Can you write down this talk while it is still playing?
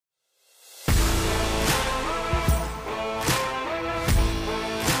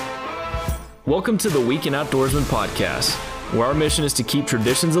Welcome to the Weekend Outdoorsman podcast, where our mission is to keep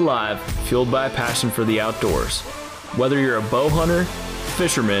traditions alive, fueled by a passion for the outdoors. Whether you're a bow hunter,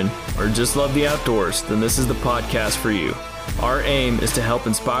 fisherman, or just love the outdoors, then this is the podcast for you. Our aim is to help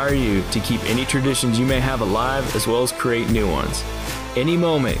inspire you to keep any traditions you may have alive, as well as create new ones. Any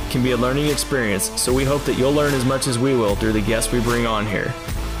moment can be a learning experience, so we hope that you'll learn as much as we will through the guests we bring on here.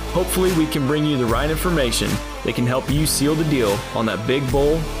 Hopefully we can bring you the right information that can help you seal the deal on that big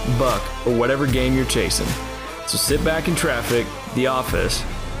bull, buck, or whatever game you're chasing. So sit back in traffic, the office,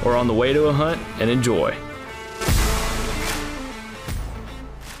 or on the way to a hunt and enjoy.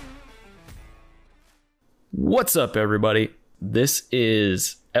 What's up, everybody? This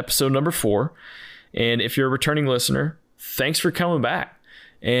is episode number 4. And if you're a returning listener, thanks for coming back.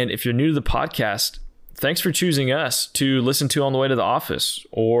 And if you're new to the podcast, thanks for choosing us to listen to on the way to the office,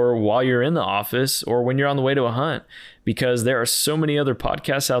 or while you're in the office, or when you're on the way to a hunt, because there are so many other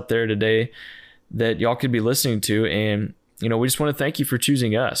podcasts out there today that y'all could be listening to. And, we just want to thank you for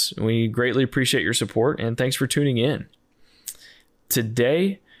choosing us. We greatly appreciate your support, and thanks for tuning in.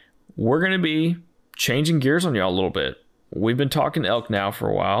 Today, we're going to be changing gears on y'all a little bit. We've been talking elk now for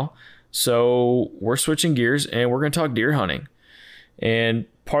a while, so we're switching gears and we're going to talk deer hunting. And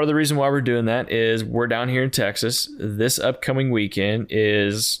part of the reason why we're doing that is we're down here in Texas. This upcoming weekend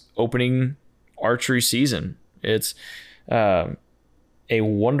is opening archery season. It's a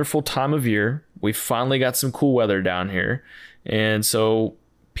wonderful time of year. We finally got some cool weather down here. And so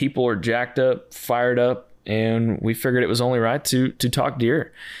people are jacked up, fired up, and we figured it was only right to talk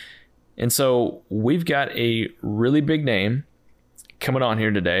deer. And so we've got a really big name coming on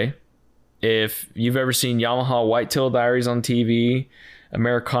here today. If you've ever seen Yamaha Whitetail Diaries on TV,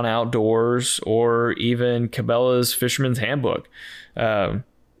 Americana Outdoors, or even Cabela's Fisherman's Handbook,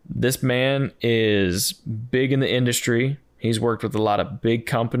 this man is big in the industry. He's worked with a lot of big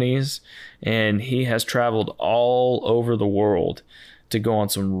companies, and he has traveled all over the world to go on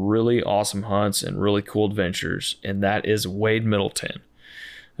some really awesome hunts and really cool adventures, and that is Wade Middleton.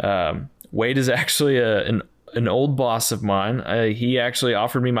 Wade is actually an old boss of mine. He actually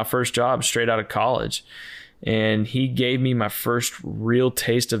offered me my first job straight out of college, and he gave me my first real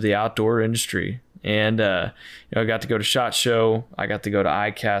taste of the outdoor industry. And I got to go to SHOT Show, I got to go to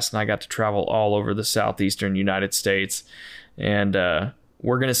ICAST, and I got to travel all over the southeastern United States. And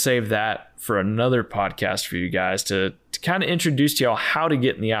we're going to save that for another podcast for you guys to kind of introduce to y'all how to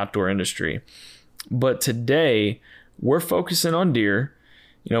get in the outdoor industry. But today, we're focusing on deer.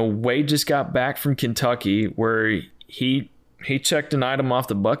 Wade just got back from Kentucky, where he checked an item off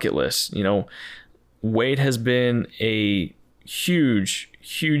the bucket list. Wade has been a huge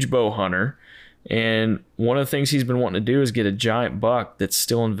bow hunter, and one of the things he's been wanting to do is get a giant buck that's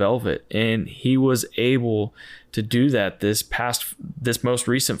still in velvet, and he was able to do that this most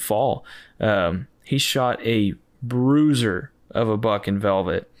recent fall. He shot a bruiser of a buck in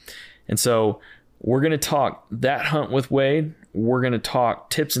velvet, and so we're going to talk that hunt with Wade. We're going to talk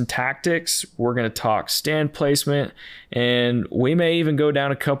tips and tactics. We're going to talk stand placement, and we may even go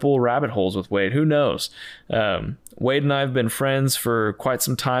down a couple rabbit holes with Wade. Who knows? Wade and I have been friends for quite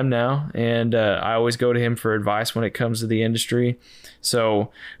some time now, and I always go to him for advice when it comes to the industry.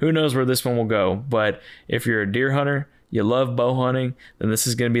 So who knows where this one will go? But if you're a deer hunter, you love bow hunting, then this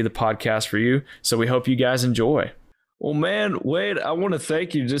is going to be the podcast for you. So we hope you guys enjoy. Well, man, Wade, I want to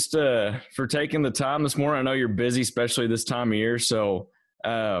thank you just for taking the time this morning. I know you're busy, especially this time of year. So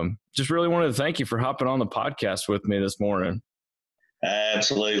just really wanted to thank you for hopping on the podcast with me this morning.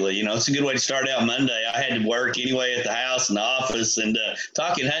 Absolutely. It's a good way to start out Monday. I had to work anyway at the house and the office, and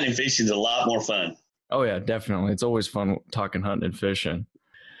talking hunting and fishing is a lot more fun. Oh, yeah, definitely. It's always fun talking hunting and fishing.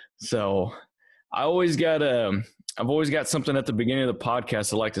 So I've always got something at the beginning of the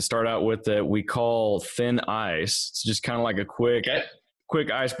podcast I like to start out with that we call thin ice. It's just kind of like a quick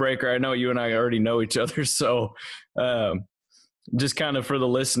icebreaker. I know you and I already know each other, so just kind of for the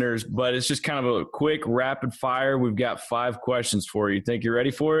listeners, but it's just kind of a quick rapid fire. We've got 5 questions for you. Think you're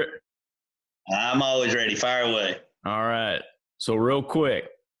ready for it? I'm always ready. Fire away. All right. So real quick,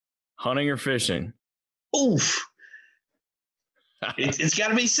 hunting or fishing? Oof. It's got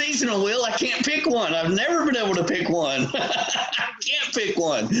to be seasonal, Will. I can't pick one. I've never been able to pick one. I can't pick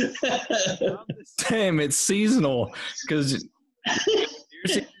one. Damn, it's seasonal because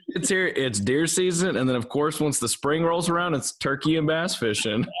it's here. It's deer season, and then of course, once the spring rolls around, it's turkey and bass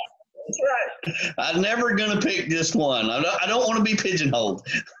fishing. That's right. I'm never gonna pick just one. I don't want to be pigeonholed.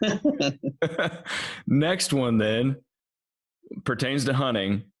 Next one then pertains to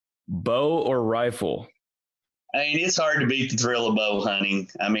hunting: bow or rifle? I mean, it's hard to beat the thrill of bow hunting.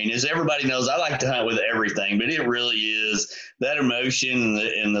 I mean, as everybody knows, I like to hunt with everything, but it really is that emotion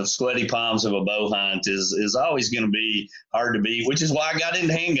and the sweaty palms of a bow hunt is always going to be hard to beat, which is why I got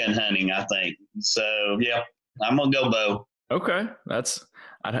into handgun hunting, I think. So, yeah, I'm going to go bow. Okay.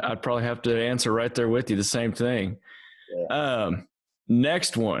 I'd probably have to answer right there with you, the same thing. Yeah.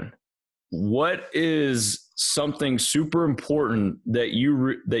 Next one. What is something super important that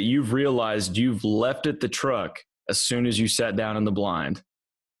you've realized you've left at the truck as soon as you sat down in the blind?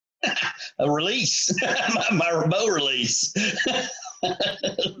 A release, my bow release.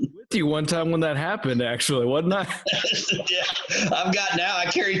 With you one time when that happened, actually, wasn't I? Yeah, I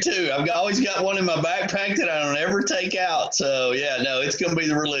carry two. I've always got one in my backpack that I don't ever take out. So yeah, no, it's going to be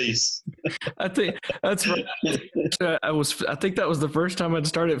the release. I think that's right. I think that was the first time I'd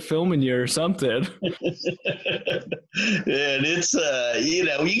started filming you or something. And it's you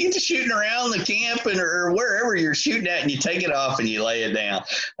get to shooting around the camp or wherever you're shooting at, and you take it off and you lay it down.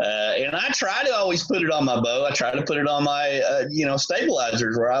 And I try to always put it on my bow. I try to put it on my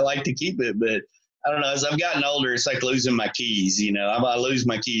stabilizers where I like to keep it, but I don't know. As I've gotten older, it's like losing my keys. I lose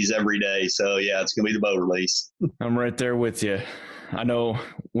my keys every day. So yeah, it's gonna be the bow release. I'm right there with you. I know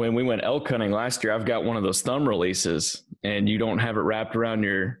when we went elk hunting last year, I've got one of those thumb releases, and you don't have it wrapped around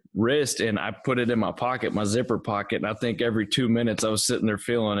your wrist. And I put it in my pocket, my zipper pocket. And I think every 2 minutes I was sitting there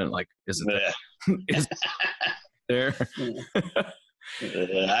feeling it like, is it there? Is it there?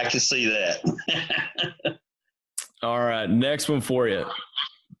 I can see that. All right. Next one for you.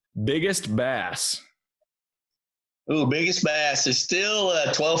 Biggest bass. Ooh, biggest bass is still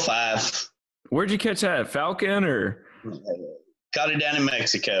 12.5. Where'd you catch that? Falcon or? Caught it down in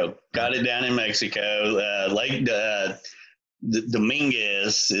Mexico. Lake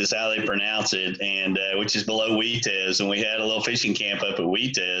Dominguez is how they pronounce it, and which is below Huites. And we had a little fishing camp up at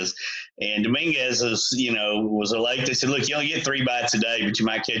Huites. And Dominguez was a lake. They said, look, you only get 3 bites a day, but you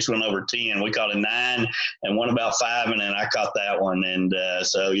might catch one over 10. We caught a 9 and one about 5, and then I caught that one. And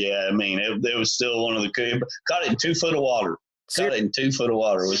so, yeah, I mean, it was still one of the – caught it in 2 foot of water. Caught it in 2 foot of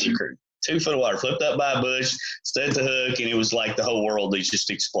water with your crew. 2 foot of water, flipped up by a bush, set the hook, and it was like the whole world just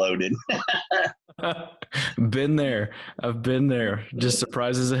exploded. Been there. I've been there. Just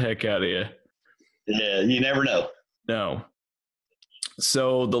surprises the heck out of you. Yeah, you never know. No.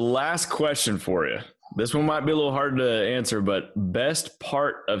 So the last question for you. This one might be a little hard to answer, but best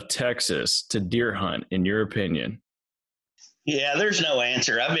part of Texas to deer hunt, in your opinion? Yeah, there's no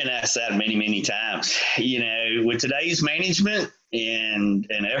answer. I've been asked that many, many times. With today's management and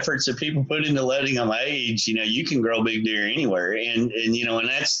efforts that people put into letting them age, you can grow big deer anywhere. And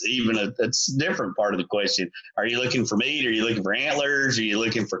that's even that's a different part of the question. Are you looking for meat? Are you looking for antlers? Are you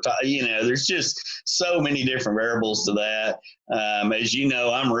looking for, there's just so many different variables to that. As you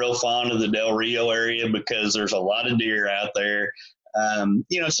know, I'm real fond of the Del Rio area because there's a lot of deer out there.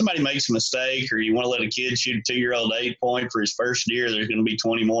 If somebody makes a mistake or you want to let a kid shoot a 2-year-old 8-point for his first deer, there's going to be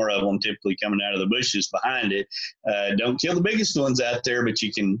 20 more of them typically coming out of the bushes behind it. Don't kill the biggest ones out there, but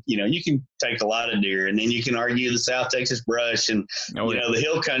you can take a lot of deer. And then you can argue the South Texas brush and, the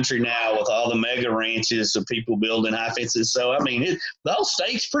hill country now with all the mega ranches of people building high fences. So, I mean, the whole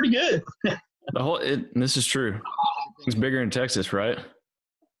state's pretty good. This is true. Everything's bigger in Texas, right?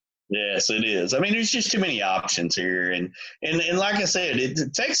 Yes, it is. I mean, there's just too many options here. And like I said,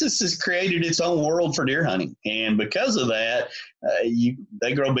 Texas has created its own world for deer hunting. And because of that,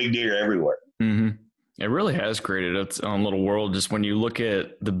 they grow big deer everywhere. Mm-hmm. It really has created its own little world. Just when you look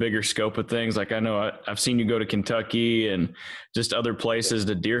at the bigger scope of things, like I know I've seen you go to Kentucky and just other places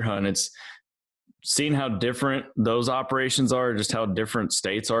to deer hunt. It's seeing how different those operations are, just how different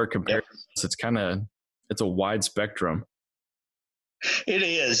states are compared. Yep. It's a wide spectrum. It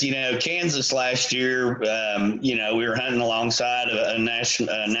is. Kansas last year, we were hunting alongside a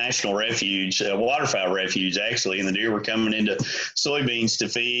national refuge, a waterfowl refuge, actually, and the deer were coming into soybeans to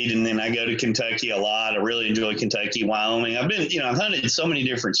feed. And then I go to Kentucky a lot. I really enjoy Kentucky, Wyoming. I've hunted so many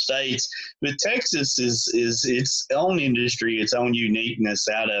different states, but Texas is its own industry, its own uniqueness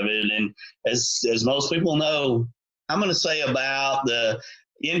out of it. And as most people know, I'm going to say about the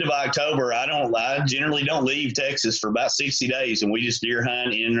end of October, I generally don't leave Texas for about 60 days, and we just deer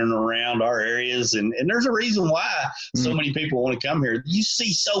hunt in and around our areas. And there's a reason why so many people want to come here. You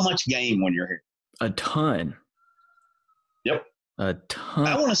see so much game when you're here. A ton. Yep. A ton.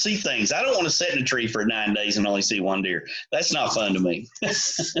 I want to see things. I don't want to sit in a tree for 9 days and only see one deer. That's not fun to me.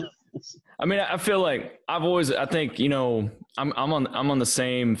 I mean, I feel like I'm on the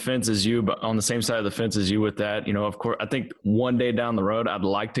same fence as you, but on the same side of the fence as you with that. Of course, I think one day down the road, I'd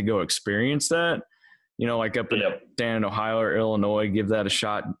like to go experience that. Like up in Ohio or Illinois, give that a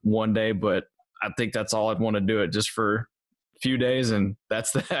shot one day. But I think that's all I'd want to do it just for a few days, and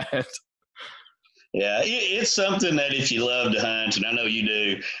that's that. Yeah, it's something that if you love to hunt, and I know you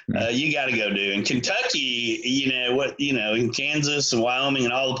do, you got to go do. In Kentucky, in Kansas and Wyoming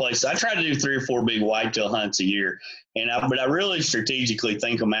and all the places, I try to do 3 or 4 big whitetail hunts a year. But I really strategically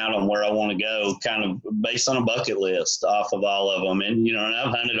think them out on where I want to go, kind of based on a bucket list off of all of them. And, and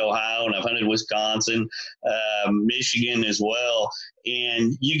I've hunted Ohio and I've hunted Wisconsin, Michigan as well.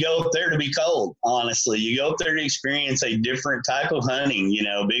 And you go up there to be cold, honestly. You go up there to experience a different type of hunting,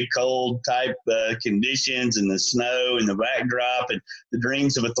 big cold type conditions and the snow and the backdrop and the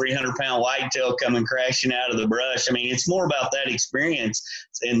dreams of a 300-pound whitetail coming crashing out of the brush. I mean, it's more about that experience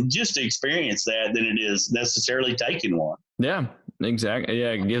and just to experience that than it is necessarily taking one. Yeah, exactly.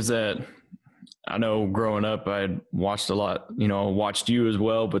 Yeah, it gives that. I know growing up, I watched a lot, watched you as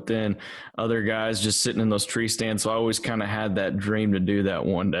well, but then other guys just sitting in those tree stands. So I always kind of had that dream to do that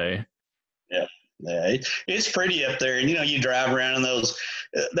one day. Yeah. Yeah, it's pretty up there. And, you drive around in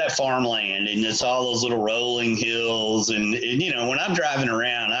that farmland and it's all those little rolling hills. And when I'm driving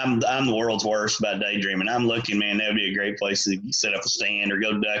around, I'm the world's worst about daydreaming. I'm looking, man, that would be a great place to set up a stand or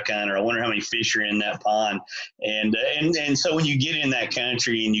go duck hunt, or I wonder how many fish are in that pond. And so when you get in that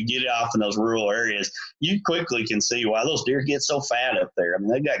country and you get off in those rural areas, you quickly can see why those deer get so fat up there. I mean,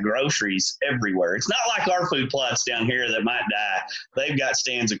 they've got groceries everywhere. It's not like our food plots down here that might die. They've got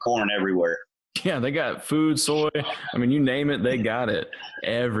stands of corn everywhere. Yeah, they got food, soy. I mean, you name it, they got it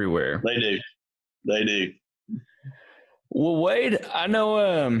everywhere. They do. Well, Wade, I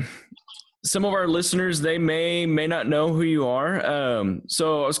know some of our listeners, they may not know who you are.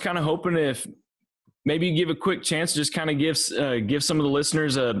 So I was kind of hoping if maybe you give a quick chance, just kind of give some of the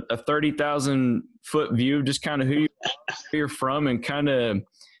listeners a 30,000 foot view of just kind of who you're from and kind of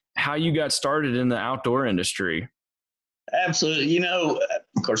how you got started in the outdoor industry. Absolutely.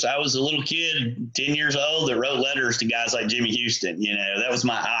 Of course, I was a little kid, 10 years old, that wrote letters to guys like Jimmy Houston. That was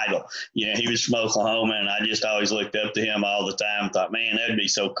my idol. He was from Oklahoma, and I just always looked up to him all the time and thought, man, that'd be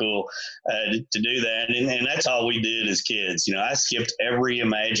so cool to do that. And that's all we did as kids. I skipped every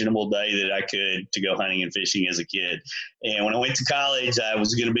imaginable day that I could to go hunting and fishing as a kid. And when I went to college, I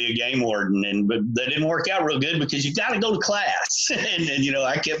was going to be a game warden, but that didn't work out real good because you got to go to class. and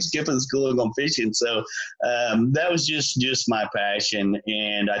I kept skipping school and going fishing. So that was just my passion.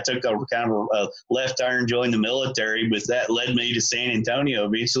 And I took a kind of a left turn, joined the military, but that led me to San Antonio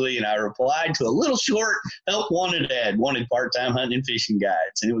eventually. And I replied to a little short help wanted ad, wanted part-time hunting and fishing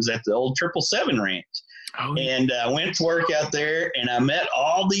guides. And it was at the old 777 ranch. Oh, yeah. And I went to work out there and I met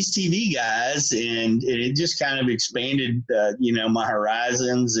all these TV guys, and it just kind of expanded, my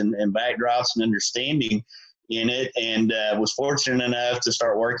horizons and backdrops and understanding in it. And was fortunate enough to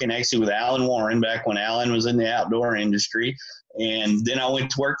start working actually with Alan Warren back when Alan was in the outdoor industry. And then I went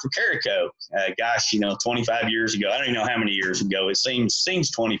to work for Carico, 25 years ago. I don't even know how many years ago. It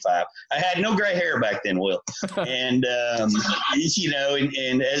seems 25. I had no gray hair back then, Will. And,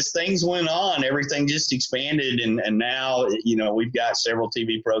 and as things went on, everything just expanded. And now, we've got several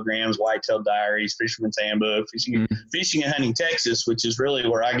TV programs, Whitetail Diaries, Fisherman's Handbook, Fishing and Hunting Texas, which is really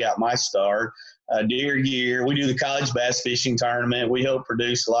where I got my start. Deer Gear. We do the college bass fishing tournament. We help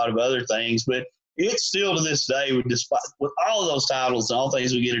produce a lot of other things, but it's still to this day, with all of those titles and all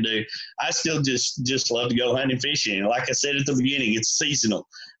things we get to do, I still just love to go hunting and fishing. Like I said at the beginning, it's seasonal.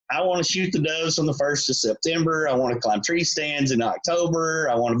 I want to shoot the does on the 1st of September. I want to climb tree stands in October.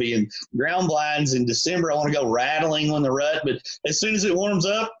 I want to be in ground blinds in December. I want to go rattling on the rut. But as soon as it warms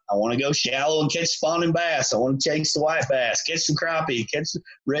up, I want to go shallow and catch spawning bass. I want to chase the white bass, catch some crappie, catch some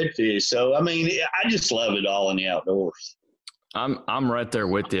redfish. So, I just love it all in the outdoors. I'm right there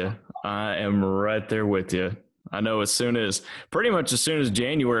with you. I am right there with you. I know pretty much as soon as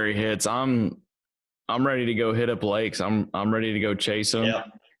January hits, I'm ready to go hit up lakes. I'm ready to go chase them. Yep.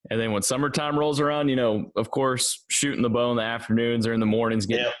 And then when summertime rolls around, of course, shooting the bow in the afternoons or in the mornings,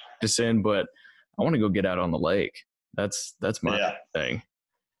 getting practice in, but I want to go get out on the lake. That's my thing.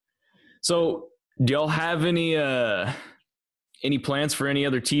 So do y'all have any plans for any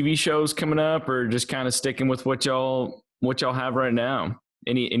other TV shows coming up, or just kind of sticking with what y'all have right now?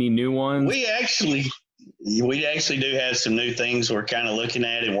 Any new ones? We actually do have some new things we're kind of looking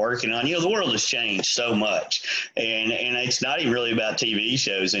at and working on. The world has changed so much, and it's not even really about TV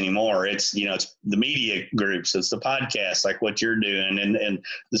shows anymore. It's it's the media groups, it's the podcasts like what you're doing, and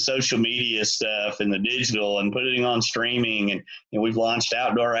the social media stuff and the digital and putting on streaming, and we've launched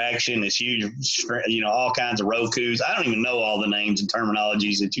Outdoor Action, this huge all kinds of Rokus. I don't even know all the names and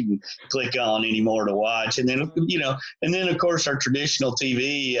terminologies that you can click on anymore to watch. And then of course our traditional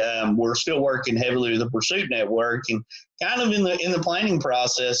TV, we're still working heavily with the Pursuit Network, and kind of in the planning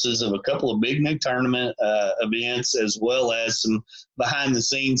processes of a couple of big new tournament events, as well as some behind the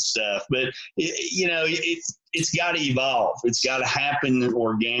scenes stuff. But it's got to evolve. It's got to happen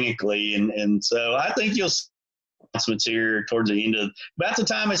organically, and so I think you'll see announcements here towards the end of about the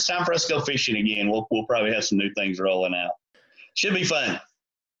time it's time for us to go fishing again. We'll probably have some new things rolling out. Should be fun.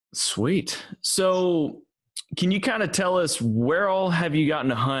 Sweet. So can you kind of tell us where all have you gotten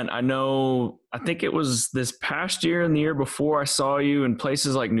to hunt? I think it was this past year and the year before I saw you in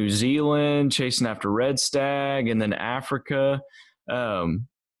places like New Zealand, chasing after red stag, and then Africa.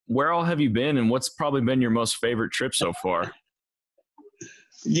 Where all have you been, and what's probably been your most favorite trip so far?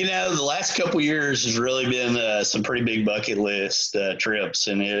 The last couple of years has really been some pretty big bucket list trips,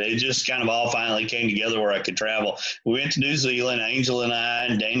 and it just kind of all finally came together where I could travel. We went to New Zealand. Angel and I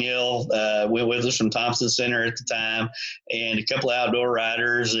and Danielle went with us from Thompson Center at the time, and a couple of outdoor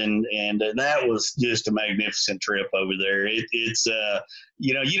riders, and that was just a magnificent trip over there. It's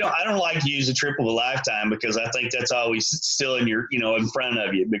I don't like to use a trip of a lifetime, because I think that's always still in in front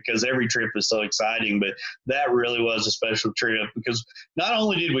of you, because every trip is so exciting. But that really was a special trip, because not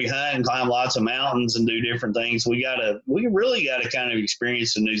only did we hunt and climb lots of mountains and do different things, we really got to kind of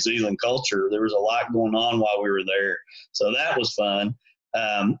experience the New Zealand culture. There was a lot going on while we were there. So that was fun.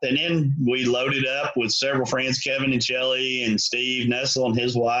 And then we loaded up with several friends, Kevin and Shelley and Steve Nessel and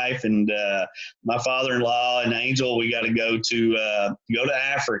his wife, and my father-in-law and Angel. We got to go to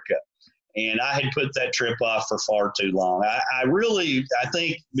Africa. And I had put that trip off for far too long. I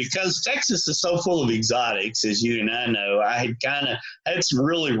think because Texas is so full of exotics, as you and I know, I had kind of had some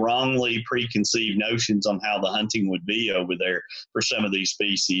really wrongly preconceived notions on how the hunting would be over there for some of these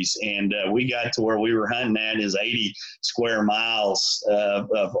species. And we got to where we were hunting at is 80 square miles of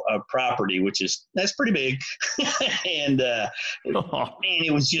property, that's pretty big. And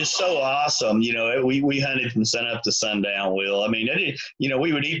it was just so awesome. We hunted from sun up to sundown, Will. I mean,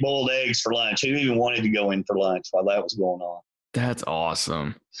 we would eat boiled eggs for lunch. Who even wanted to go in for lunch while that was going on? That's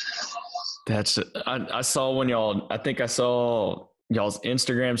awesome. I saw I saw y'all's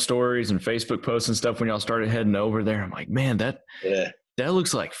Instagram stories and Facebook posts and stuff when y'all started heading over there. I'm like, man, that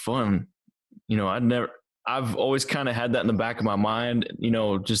looks like fun. I've always kind of had that in the back of my mind,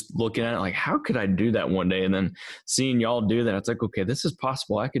 just looking at it like, how could I do that one day? And then seeing y'all do that, it's like, okay, this is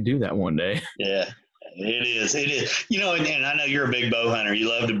possible. I could do that one day. Yeah. It is. And I know you're a big bow hunter. You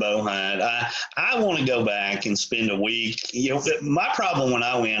love to bow hunt. I want to go back and spend a week. My problem when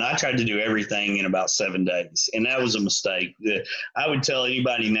I went, I tried to do everything in about 7 days, and that was a mistake. I would tell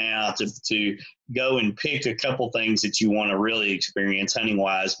anybody now to go and pick a couple things that you want to really experience hunting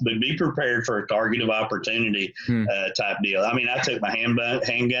wise, but be prepared for a target of opportunity type deal. I mean, I took my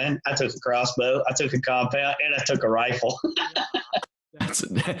handgun, I took a crossbow, I took a compound, and I took a rifle.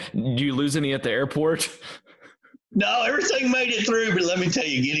 Do you lose any at the airport? No, everything made it through, but let me tell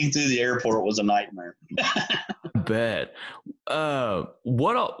you, getting through the airport was a nightmare. Bet.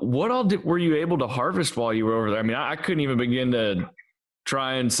 What all were you able to harvest while you were over there? I mean, I couldn't even begin to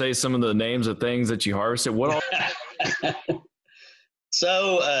try and say some of the names of things that you harvested. What all?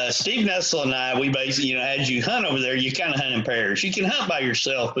 So Steve Nessel and I, we basically, as you hunt over there, you kind of hunt in pairs. You can hunt by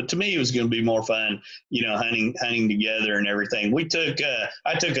yourself, but to me, it was going to be more fun, hunting together and everything. I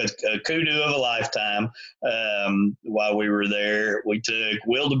took a kudu of a lifetime while we were there. We took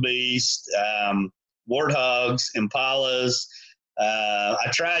wildebeest, warthogs, impalas. I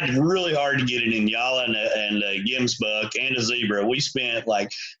tried really hard to get an Inyala and a Gemsbuck and a zebra. We spent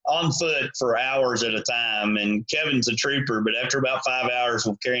on foot for hours at a time, and Kevin's a trooper, but after about 5 hours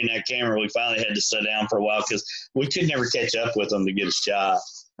of carrying that camera, we finally had to sit down for a while because we could never catch up with them to get a shot.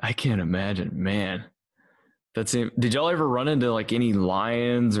 I can't imagine, man. Did y'all ever run into any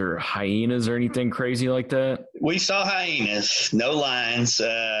lions or hyenas or anything crazy like that? We saw hyenas, no lions.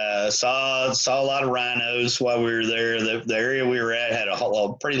 Saw a lot of rhinos while we were there. The area we were at had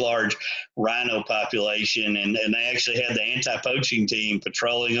a pretty large rhino population, and they actually had the anti-poaching team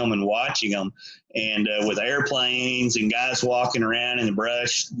patrolling them and watching them. And with airplanes and guys walking around in the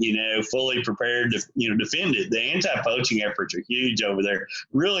brush, fully prepared to, defend it. The anti-poaching efforts are huge over there.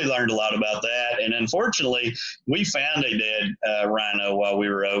 Really learned a lot about that. And unfortunately, we found a dead rhino while we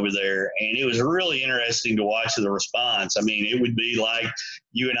were over there. And it was really interesting to watch the response. I mean, it would be like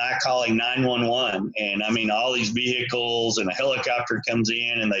you and I calling 911. And I mean, all these vehicles and a helicopter comes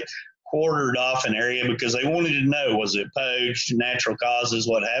in and they quartered off an area because they wanted to know, was it poached, natural causes,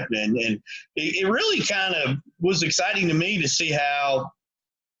 what happened? And it really kind of was exciting to me to see how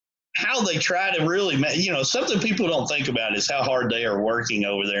they try to really, something people don't think about is how hard they are working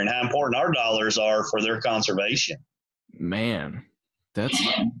over there and how important our dollars are for their conservation. Man, That's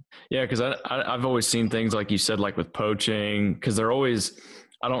yeah, because I've always seen things like you said, like with poaching, because they're always,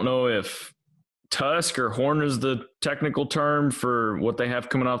 I don't know if tusk or horn is the technical term for what they have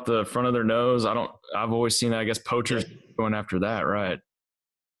coming off the front of their nose. I've always seen, I guess, poachers going after that, right?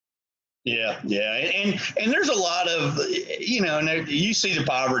 Yeah, and there's a lot of, and you see the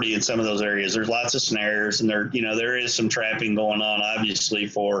poverty in some of those areas. There's lots of snares, and there is some trapping going on, obviously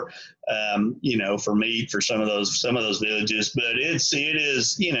for meat for some of those villages. But it's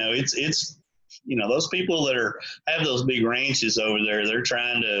those people that have those big ranches over there. They're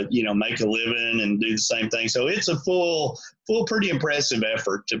trying to make a living and do the same thing. So it's a full, pretty impressive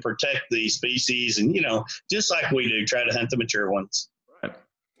effort to protect the species, and just like we do, try to hunt the mature ones. Right.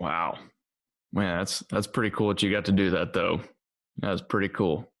 Wow. Man, that's pretty cool that you got to do that, though. That's pretty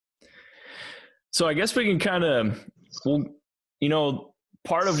cool. So I guess we can kind of,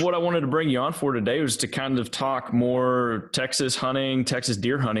 part of what I wanted to bring you on for today was to kind of talk more Texas hunting, Texas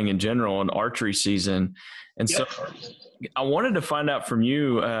deer hunting in general, and archery season. And so I wanted to find out from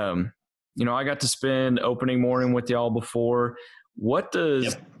you, I got to spend opening morning with y'all before. What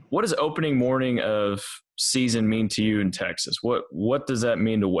does opening morning of season mean to you in Texas? What does that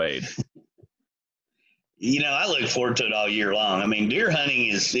mean to Wade? I look forward to it all year long. I mean, deer hunting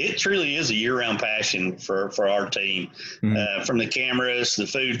it truly is a year-round passion for our team. Mm-hmm. From the cameras, the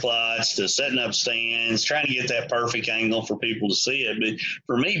food plots, to setting up stands, trying to get that perfect angle for people to see it. But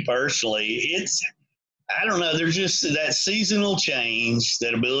for me personally, I don't know, there's just that seasonal change,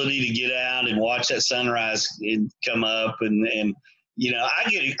 that ability to get out and watch that sunrise come up, and I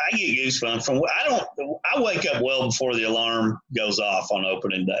get goosebumps I wake up well before the alarm goes off on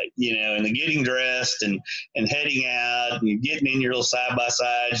opening day, and the getting dressed and heading out, and you're getting in your little side by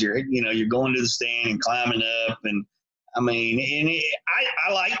sides, you're going to the stand and climbing up, and I mean,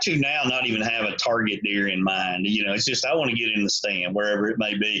 I like to now not even have a target deer in mind. It's just I want to get in the stand wherever it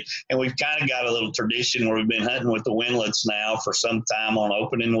may be. And we've kind of got a little tradition where we've been hunting with the windlets now for some time on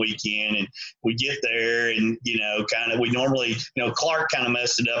opening weekend. And we get there and, we normally, Clark kind of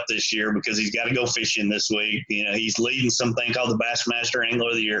messed it up this year because he's got to go fishing this week. He's leading something called the Bassmaster Angler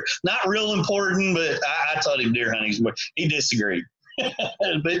of the Year. Not real important, but I taught him deer hunting. He disagreed.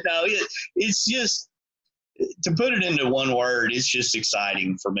 But no, it's just, to put it into one word, it's just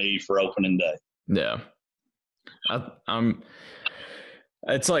exciting for me for opening day. Yeah.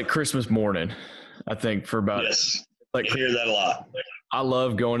 It's like Christmas morning, I think, for about yes. I hear that a lot. I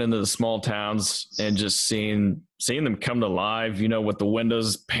love going into the small towns and just seeing them come to life, with the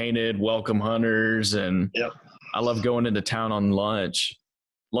windows painted, welcome hunters. And yep. I love going into town on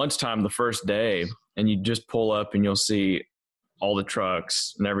lunchtime the first day, and you just pull up and you'll see all the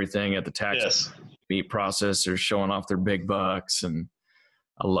trucks and everything at the tax meat processors showing off their big bucks. And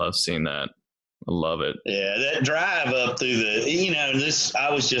I love seeing that. I love it. Yeah, that drive up through I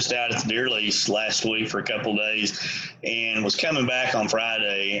was just out at the deer lease last week for a couple of days and was coming back on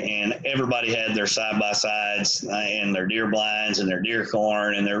Friday, and everybody had their side-by-sides and their deer blinds and their deer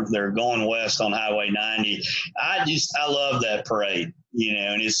corn, and they're going west on Highway 90. I love that parade.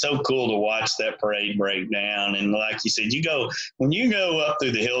 And it's so cool to watch that parade break down. And like you said, when you go up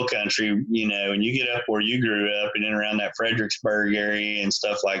through the hill country, and you get up where you grew up and in around that Fredericksburg area and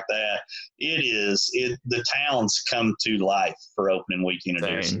stuff like that, the towns come to life for opening weekend of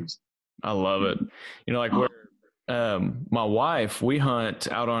deer season. I love it. Like where my wife, we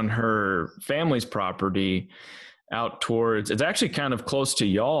hunt out on her family's property out towards, it's actually kind of close to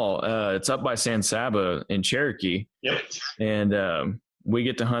y'all. It's up by San Saba in Cherokee. Yep. And we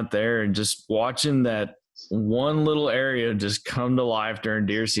get to hunt there, and just watching that one little area just come to life during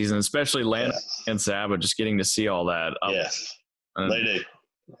deer season, especially land San Saba, just getting to see all that. Yes, they do.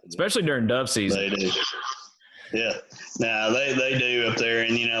 Especially during dove season. They do. Yeah. No, they do up there.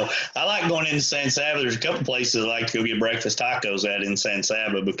 And, I like going into San Saba. There's a couple places I like to go get breakfast tacos at in San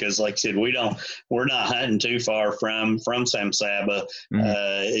Saba because, like I said, we're not hunting too far from San Saba. Mm-hmm.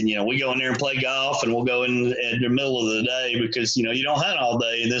 And, we go in there and play golf, and we'll go in at the middle of the day because, you don't hunt all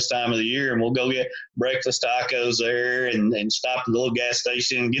day this time of the year, and we'll go get breakfast tacos there and stop at the little gas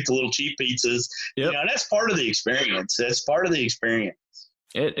station and get the little cheap pizzas. Yep. And that's part of the experience. That's part of the experience.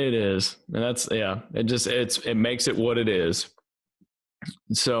 It is. And that's, it makes it what it is.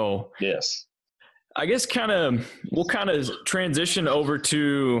 So, yes, I guess we'll transition over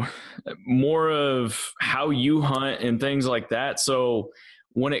to more of how you hunt and things like that. So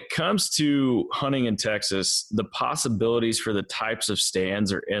when it comes to hunting in Texas, the possibilities for the types of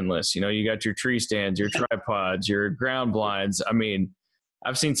stands are endless. You got your tree stands, your tripods, your ground blinds. I mean,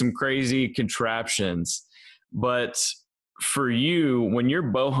 I've seen some crazy contraptions, but for you, when you're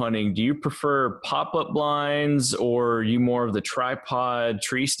bow hunting, do you prefer pop-up blinds or are you more of the tripod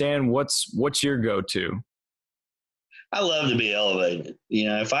tree stand? What's your go-to? I love to be elevated.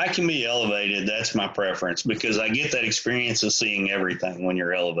 If I can be elevated, that's my preference because I get that experience of seeing everything when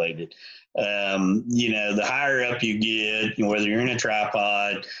you're elevated. The higher up you get, whether you're in a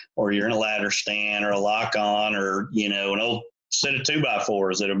tripod or you're in a ladder stand or a lock on or, an old set of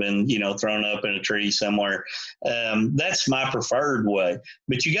 2x4s that have been, thrown up in a tree somewhere. That's my preferred way.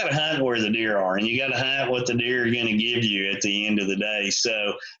 But you got to hunt where the deer are, and you got to hunt what the deer are going to give you at the end of the day.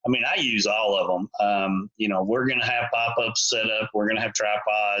 So, I use all of them. We're going to have pop-ups set up. We're going to have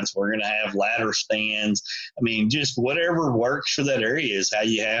tripods. We're going to have ladder stands. Just whatever works for that area is how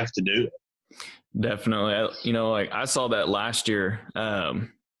you have to do it. Definitely. I saw that last year.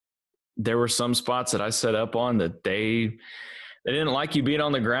 There were some spots that I set up on that they didn't like you being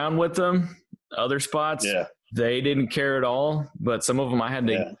on the ground with them. Other spots, they didn't care at all. But some of them I had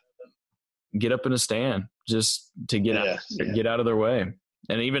to get up in a stand just to get out of their way.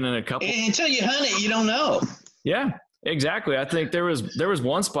 And even in a couple. Until you hunt it, you don't know. Yeah, exactly. I think there was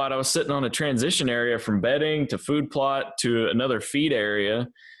one spot I was sitting on a transition area from bedding to food plot to another feed area.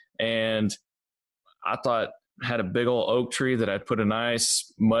 And I thought had a big old oak tree that I'd put a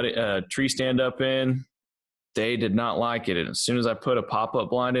nice muddy tree stand up in. They did not like it. And as soon as I put a pop-up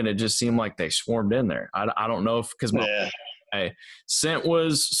blind in, it just seemed like they swarmed in there. I don't know if because my scent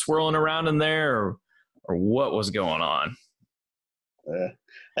was swirling around in there or what was going on. And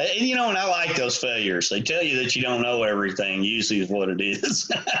I like those failures. They tell you that you don't know everything, usually is what it is.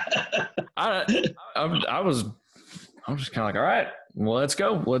 I was just kind of like, all right, well, let's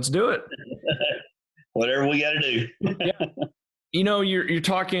go. Let's do it. Whatever we got to do. Yeah. You're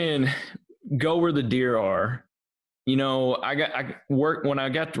talking go where the deer are. I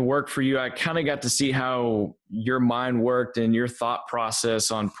got to work for you, I kind of got to see how your mind worked and your thought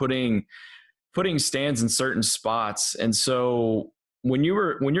process on putting stands in certain spots. And so when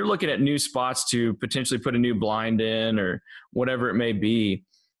you're looking at new spots to potentially put a new blind in or whatever it may be,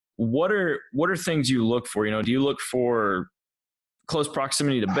 what are things you look for? Do you look for close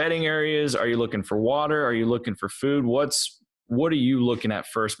proximity to bedding areas? Are you looking for water? Are you looking for food? What are you looking at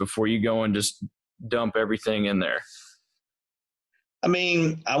first before you go and just dump everything in there? I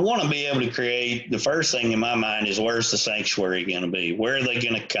want to be able to create, the first thing in my mind is where's the sanctuary going to be? Where are they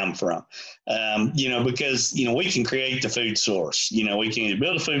going to come from? Because, we can create the food source. We can either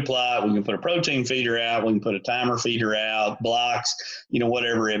build a food plot, we can put a protein feeder out, we can put a timer feeder out, blocks,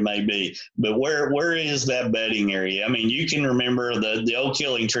 whatever it may be. But where is that bedding area? You can remember the old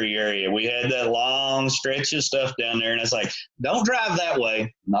killing tree area. We had that long stretch of stuff down there, and it's like, don't drive that way.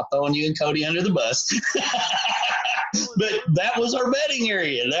 I'm not throwing you and Cody under the bus. But that was our bedding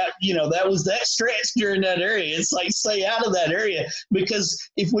area. That was that stretch during that area. It's like, stay out of that area, because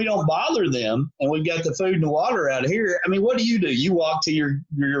if we don't bother them and we've got the food and the water out here, what do? You walk to your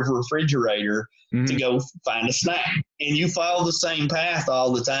refrigerator to go find a snack, and you follow the same path all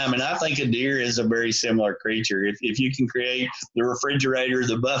the time. And I think a deer is a very similar creature. If you can create the refrigerator,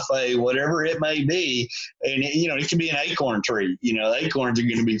 the buffet, whatever it may be, and it can be an acorn tree. Acorns are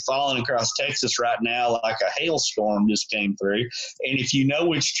going to be falling across Texas right now like a hailstorm just came through. And if you know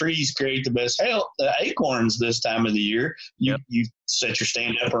which trees create the best acorns this time of the year, you set your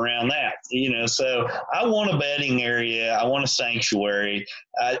stand up around that. So I want a bedding area. I want a sanctuary.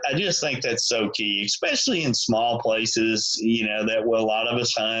 I just think that's so key, especially in small places, that a lot of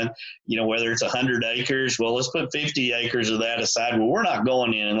us hunt, whether it's 100 acres, well, let's put 50 acres of that aside. Well, we're not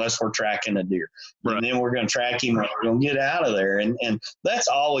going in unless we're tracking a deer. Right. And then we're going to track him. We're going to get out of there. And that's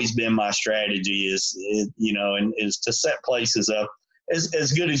always been my strategy is to set places up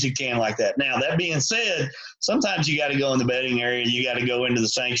as good as you can like that. Now, that being said, sometimes you got to go in the bedding area. You got to go into the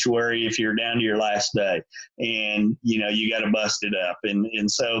sanctuary if you're down to your last day, and you got to bust it up.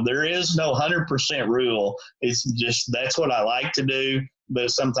 And so there is no 100% rule. It's just, that's what I like to do. But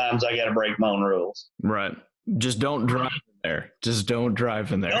sometimes I got to break my own rules. Right. Just don't drive in there. Just don't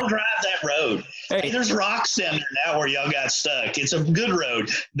drive in there. Don't drive that road. Hey, there's rocks down there now where y'all got stuck. It's a good road.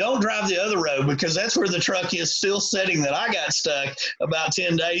 Don't drive the other road, because that's where the truck is still sitting that I got stuck about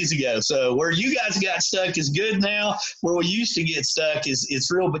 10 days ago. So where you guys got stuck is good now. Where we used to get stuck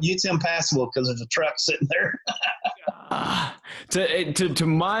it's real, but it's impassable because there's a truck sitting there. To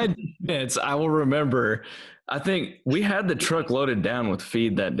my defense, I will remember, I think we had the truck loaded down with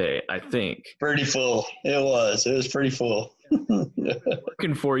feed that day, I think. Pretty full. It was pretty full.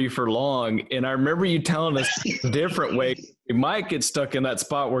 Working for you for long. And I remember you telling us a different way. You might get stuck in that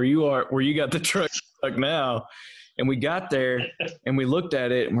spot where you got the truck stuck now. And we got there and we looked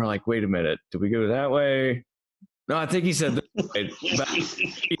at it and we're like, wait a minute, do we go that way? No, I think he said about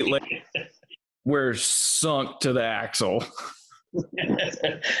feet later, we're sunk to the axle.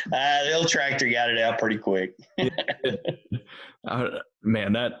 The old tractor got it out pretty quick.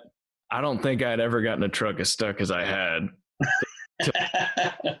 Man, I don't think I'd ever gotten a truck as stuck as I had.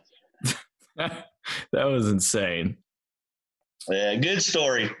 That was insane. Yeah, good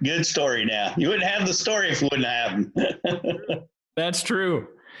story. Good story. Now you wouldn't have the story if it wouldn't happen. That's true.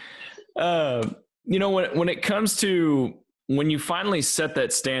 When it comes to when you finally set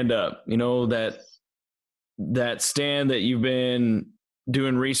that stand up, that stand that you've been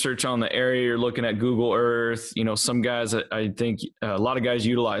doing research on the area, you're looking at Google Earth. Some guys, I think a lot of guys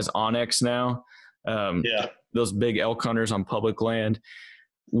utilize Onyx now. Those big elk hunters on public land.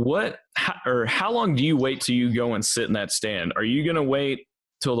 How long do you wait till you go and sit in that stand? Are you going to wait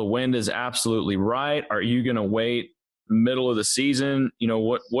till the wind is absolutely right? Are you going to wait middle of the season?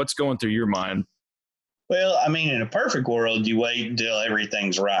 What's going through your mind? Well, I mean, in a perfect world, you wait until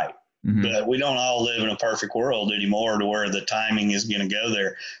everything's right. Mm-hmm. But we don't all live in a perfect world anymore to where the timing is going to go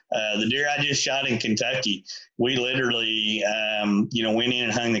there. The deer I just shot in Kentucky, we literally, went in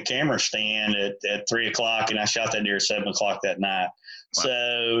and hung the camera stand at 3:00, and I shot that deer at 7:00 that night. Wow.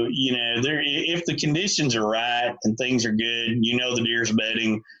 So, if the conditions are right and things are good, the deer's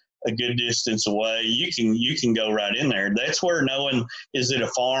bedding a good distance away, you can go right in there. That's where knowing, is it a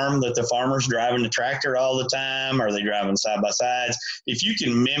farm that the farmer's driving the tractor all the time? Are they driving side by sides? If you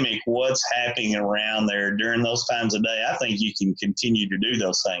can mimic what's happening around there during those times of day, I think you can continue to do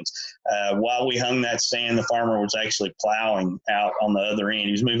those things. While we hung that stand, the farmer was actually plowing out on the other end.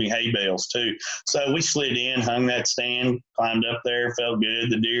 He was moving hay bales too. So we slid in, hung that stand, climbed up there, felt good.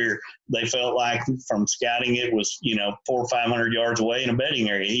 The deer, they felt like from scouting it was, 400 or 500 yards away in a bedding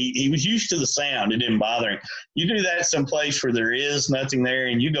area. He was used to the sound. It didn't bother him. You do that someplace where there is nothing there,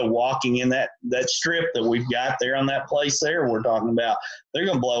 and you go walking in that strip that we've got there on that place there we're talking about, they're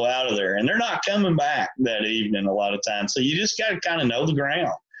going to blow out of there, and they're not coming back that evening a lot of times. So you just got to kind of know the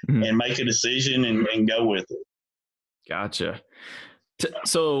ground and make a decision and go with it. Gotcha.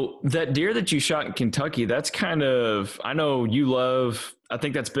 So that deer that you shot in Kentucky, that's kind of, I know you love, I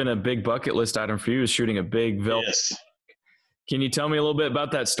think that's been a big bucket list item for you, is shooting a big velvet. Yes. Can you tell me a little bit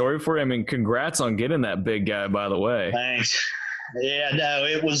about that story for you? I mean, congrats on getting that big guy, by the way. Thanks. Yeah, no,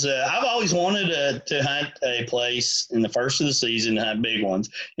 it was, I've always wanted to hunt a place in the first of the season to hunt big ones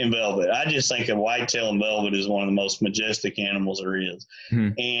in velvet. I just think a whitetail in velvet is one of the most majestic animals there is.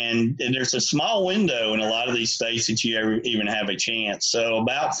 And there's a small window in a lot of these states that you ever even have a chance. So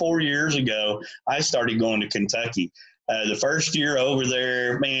about 4 years ago, I started going to Kentucky. The first year over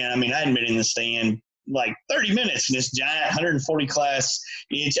there, man, I mean, I hadn't been in the stand like 30 minutes, and this giant 140 class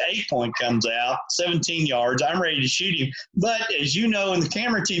inch 8-point comes out 17 yards. I'm ready to shoot him. But as you know, in the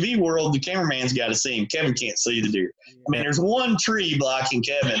camera TV world, the cameraman's got to see him. Kevin can't see the deer. I mean, there's one tree blocking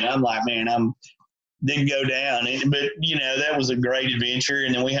Kevin. And I'm like, man, didn't go down. But, that was a great adventure.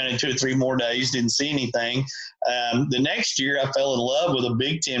 And then we hunted 2 or 3 more days, didn't see anything. The next year I fell in love with a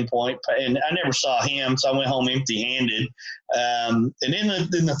big 10-point, and I never saw him, so I went home empty-handed. And in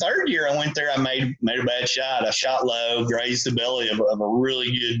the third year I went there, I made a bad shot. I shot low, grazed the belly of a really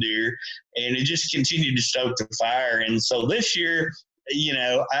good deer, and it just continued to stoke the fire. And so this year,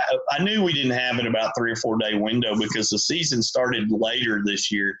 I knew we didn't have it about 3 or 4 day window because the season started later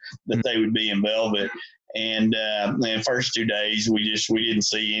this year that they would be in velvet. And the first 2 days we didn't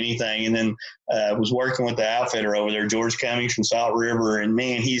see anything. And then was working with the outfitter over there, George Cummings from Salt River. And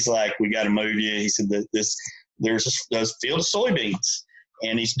man, he's like, we got to move you. He said that there's a field of soybeans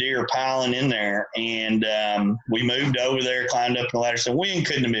and these deer are piling in there. And we moved over there, climbed up the ladder. So wind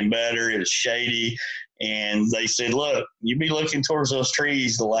couldn't have been better. It was shady. And they said, look, you be looking towards those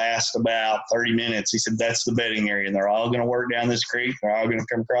trees the last about 30 minutes. He said, that's the bedding area. And they're all going to work down this creek. They're all going to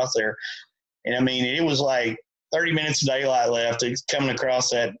come across there. And I mean, it was like 30 minutes of daylight left. It's coming across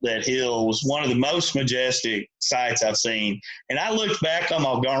that hill was one of the most majestic sights I've seen. And I looked back on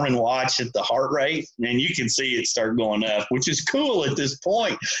my Garmin watch at the heart rate, and you can see it start going up, which is cool at this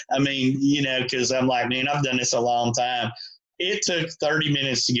point. I mean, because I'm like, man, I've done this a long time. It took 30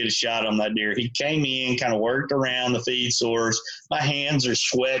 minutes to get a shot on that deer. He came in, kind of worked around the feed source. My hands are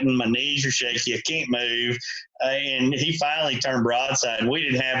sweating. My knees are shaky. I can't move. And he finally turned broadside. We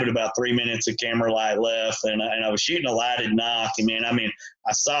didn't have it about 3 minutes of camera light left. And I was shooting a lighted knock. And, man, I mean,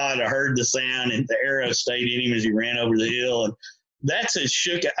 I saw it. I heard the sound, and the arrow stayed in him as he ran over the hill. And that's a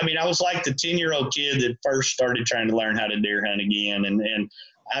shook. I mean, I was like the 10-year-old kid that first started trying to learn how to deer hunt again. And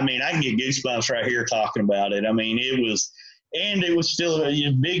I mean, I can get goosebumps right here talking about it. I mean, it was still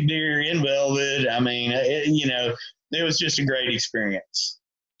a big deer in velvet. I mean, it was just a great experience.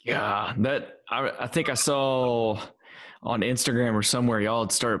 Yeah, I think I saw on Instagram or somewhere y'all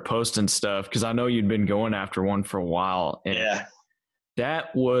had started posting stuff because I know you'd been going after one for a while. And Yeah.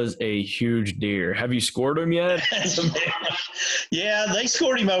 that was a huge deer. Have you scored him yet? Yeah, they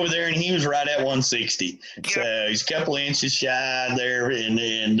scored him over there, and he was right at 160. So he's a couple inches shy there,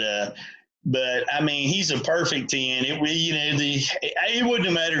 but I mean, he's a perfect 10. It wouldn't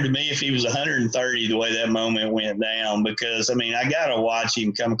have mattered to me if he was 130 the way that moment went down, because I mean, I got to watch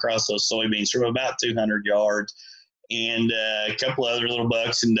him come across those soybeans from about 200 yards, and a couple other little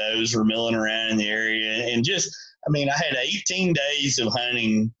bucks and does were milling around in the area, and just. I mean, I had 18 days of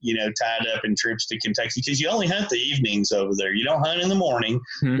hunting, tied up in trips to Kentucky, because you only hunt the evenings over there. You don't hunt in the morning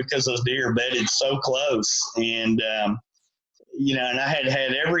because those deer are bedded so close. And, and I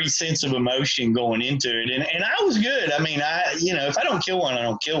had every sense of emotion going into it. And I was good. I mean, if I don't kill one, I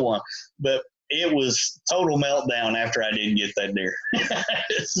don't kill one. But it was total meltdown after I didn't get that deer.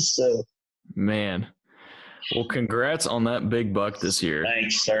 So, man. Well, congrats on that big buck this year.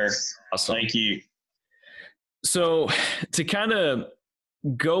 Thanks, sir. Awesome. Thank you. So to kind of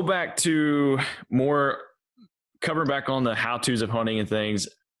go back to more cover back on the how-tos of hunting and things,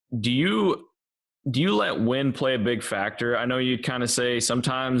 do you let wind play a big factor? I know you kind of say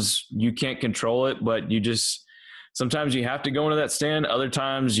sometimes you can't control it, but sometimes you have to go into that stand. Other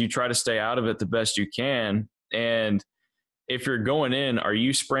times you try to stay out of it the best you can. And if you're going in, are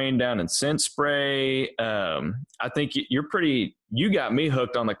you spraying down in scent spray? I think you got me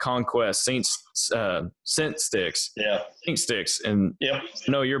hooked on the Conquest scent sticks. Yeah. Stink sticks. And yep.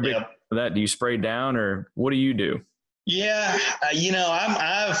 No, you're big for that. Do you spray down, or what do you do? Yeah,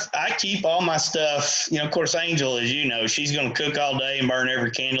 I keep all my stuff. Of course, Angel, as you know, she's going to cook all day and burn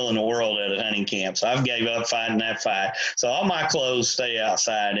every candle in the world at a hunting camp. So I've gave up fighting that fight. So all my clothes stay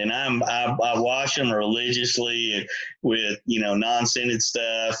outside, and I wash them religiously with non-scented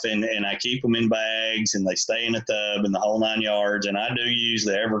stuff, and I keep them in bags, and they stay in a tub and the whole 9 yards. And I do use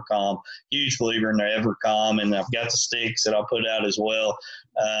the Evercalm. Huge believer in the Evercalm, and I've got the sticks that I'll put out as well.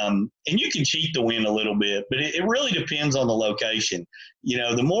 And you can cheat the wind a little bit, but it really depends on the location.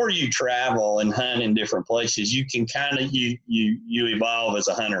 The more you travel and hunt in different places, you can kind of you evolve as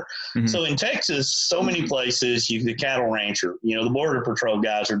a hunter. Mm-hmm. So in Texas, so many places, the cattle rancher, the border patrol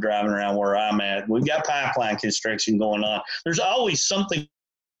guys are driving around where I'm at. We've got pipeline construction going on. There's always something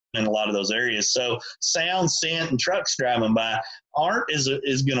in a lot of those areas. So sound, scent, and trucks driving by aren't is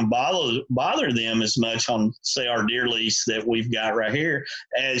going to bother them as much on, say, our deer lease that we've got right here,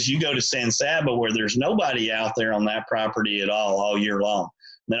 as you go to San Saba, where there's nobody out there on that property at all year long.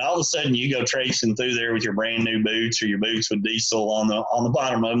 Then all of a sudden you go tracing through there with your brand new boots, or your boots with diesel on the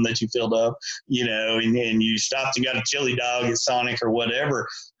bottom of them that you filled up, and you stopped and got a chili dog at Sonic or whatever.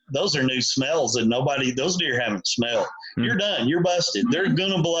 Those are new smells that those deer haven't smelled. You're done. You're busted. They're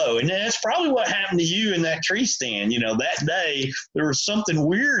going to blow. And that's probably what happened to you in that tree stand. That day there was something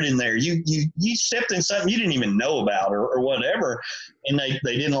weird in there. You stepped in something you didn't even know about or whatever, and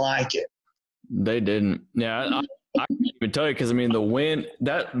they didn't like it. They didn't. Yeah, I can't even tell you, because, I mean, the wind,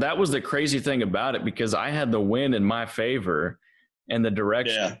 that was the crazy thing about it, because I had the wind in my favor and the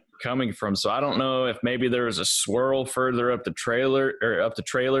direction coming from. So I don't know if maybe there was a swirl further up the trailer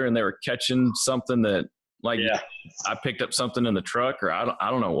and they were catching something that, I picked up something in the truck, or I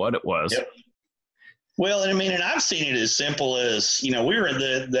don't know what it was. Yep. Well, and I've seen it as simple as, we were at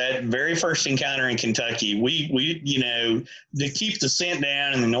that very first encounter in Kentucky. We to keep the scent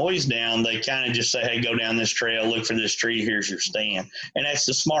down and the noise down, they kind of just say, hey, go down this trail, look for this tree, here's your stand. And that's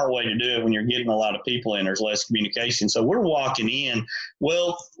the smart way to do it when you're getting a lot of people in. There's less communication. So we're walking in.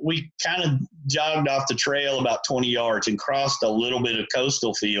 Well, we kind of jogged off the trail about 20 yards and crossed a little bit of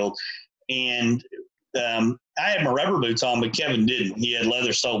coastal field. And I had my rubber boots on, but Kevin didn't. He had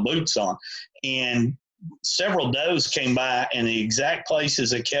leather sole boots on. And several does came by, and the exact places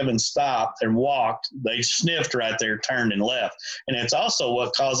that Kevin stopped and walked, they sniffed right there, turned and left. And it's also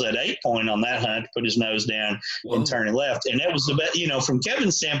what caused that 8 point on that hunt to put his nose down and turn and left. And that was the best, from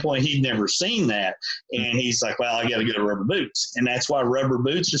Kevin's standpoint, he'd never seen that. And he's like, well, I got to get rubber boots. And that's why rubber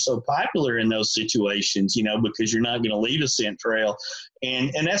boots are so popular in those situations, because you're not going to leave a scent trail.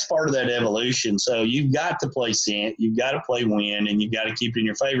 And that's part of that evolution. So you've got to play scent, you've got to play wind, and you've got to keep it in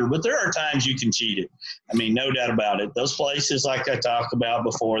your favor. But there are times you can cheat it. No doubt about it. Those places, like I talked about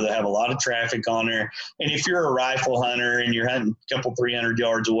before, that have a lot of traffic on there. And if you're a rifle hunter and you're hunting a couple, 300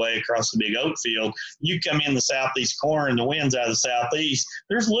 yards away across the big oat field, you come in the southeast corner and the wind's out of the southeast,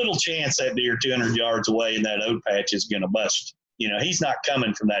 there's little chance that deer 200 yards away in that oat patch is going to bust. He's not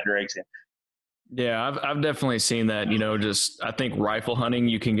coming from that direction. Yeah, I've definitely seen that. Just I think rifle hunting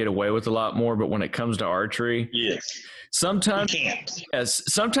you can get away with a lot more, but when it comes to archery, Yes, you sometimes can't. yes,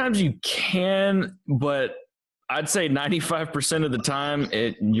 sometimes you can, but I'd say 95% of the time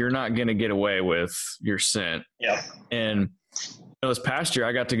you're not going to get away with your scent. Yeah. And this past year,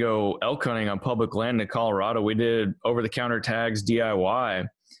 I got to go elk hunting on public land in Colorado. We did over the counter tags DIY,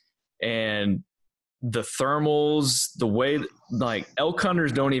 and the thermals, the way like elk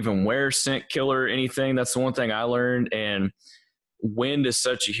hunters don't even wear scent killer or anything. That's the one thing I learned. And wind is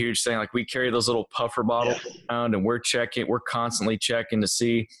such a huge thing. Like we carry those little puffer bottles around, and we're constantly checking to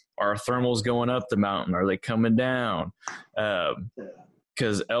see, are thermals going up the mountain? Are they coming down?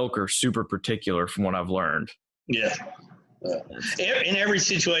 Because elk are super particular from what I've learned. Yeah. In every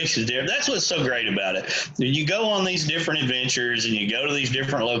situation, that's what's so great about it. You go on these different adventures and you go to these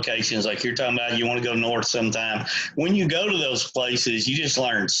different locations, like you're talking about. You want to go north sometime. When you go to those places, you just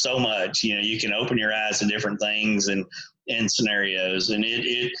learn so much. You can open your eyes to different things and scenarios, and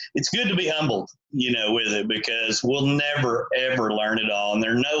it's good to be humbled, with it, because we'll never ever learn it all, and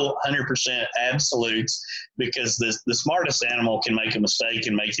there are no 100% absolutes, because the smartest animal can make a mistake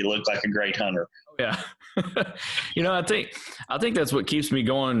and make you look like a great hunter. Yeah. I think that's what keeps me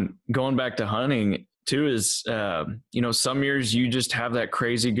going back to hunting too, is, some years you just have that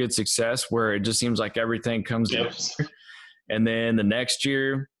crazy good success where it just seems like everything comes together. And then the next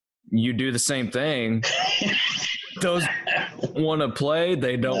year you do the same thing. Those want to play,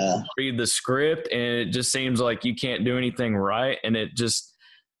 they don't read the script, and it just seems like you can't do anything right. And it just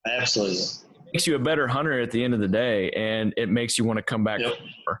absolutely makes you a better hunter at the end of the day. And it makes you want to come back.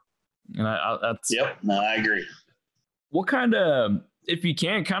 And I agree. What kind of, if you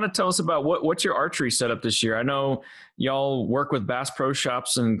can, kind of tell us about what's your archery setup this year? I know y'all work with Bass Pro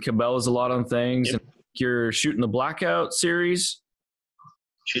Shops and Cabela's a lot on things. And you're shooting the Blackout series.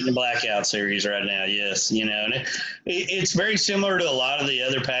 Shooting the Blackout series right now, yes. And it's very similar to a lot of the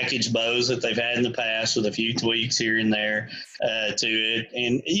other packaged bows that they've had in the past, with a few tweaks here and there to it.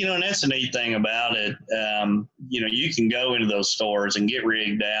 And, and that's the neat thing about it. You can go into those stores and get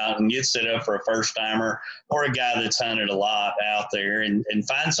rigged out and get set up for a first timer or a guy that's hunted a lot out there, and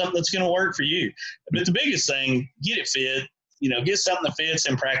find something that's going to work for you. But the biggest thing, get it fit. Get something that fits,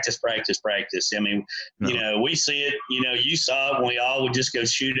 and practice. I mean, we see it, you saw it when we all would just go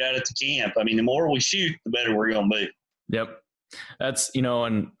shoot out at the camp. I mean, the more we shoot, the better we're going to be. Yep. That's,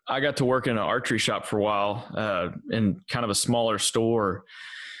 and I got to work in an archery shop for a while, in kind of a smaller store.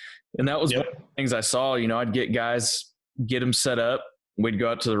 And that was one of the things I saw. I'd get guys, get them set up. We'd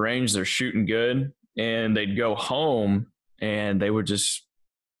go out to the range, they're shooting good, and they'd go home and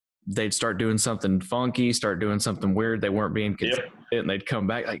they'd start doing something funky, start doing something weird. They weren't being consistent, and they'd come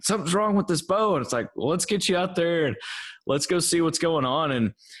back like, something's wrong with this bow. And it's like, well, let's get you out there and let's go see what's going on.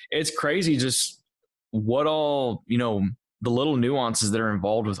 And it's crazy just what all, the little nuances that are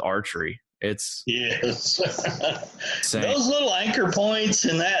involved with archery. It's those little anchor points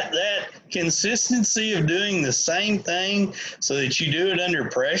and that consistency of doing the same thing so that you do it under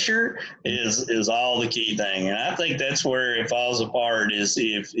pressure is all the key thing. And I think that's where it falls apart, is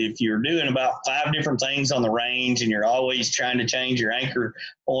if you're doing about 5 different things on the range and you're always trying to change your anchor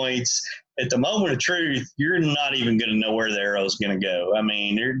points, at the moment of truth, you're not even going to know where the arrow is going to go. I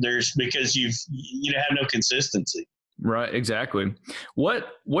mean, there's because you have no consistency. Right, exactly.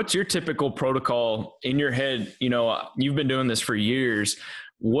 What's your typical protocol in your head? You've been doing this for years.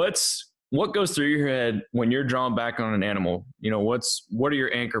 What goes through your head when you're drawn back on an animal? What are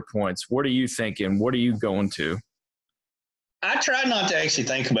your anchor points? What are you thinking? What are you going to? I try not to actually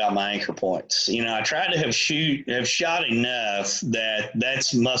think about my anchor points. I try to have shot enough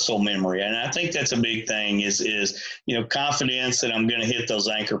that's muscle memory. And I think that's a big thing is confidence that I'm going to hit those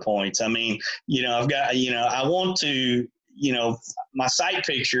anchor points. I mean, I've got, I want to, my sight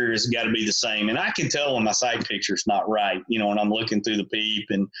picture has got to be the same. And I can tell when my sight picture is not right, when I'm looking through the peep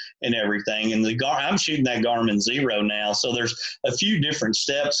and everything. And I'm shooting that Garmin Zero now. So there's a few different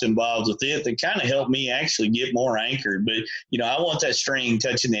steps involved with it that kind of help me actually get more anchored. But, I want that string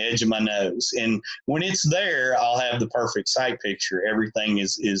touching the edge of my nose. And when it's there, I'll have the perfect sight picture. Everything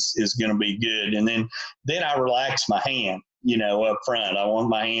is going to be good. And then I relax my hand. Up front, I want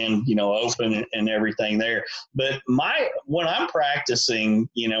my hand, open and everything there. But when I'm practicing,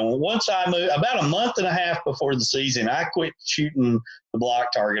 once I move about a month and a half before the season, I quit shooting the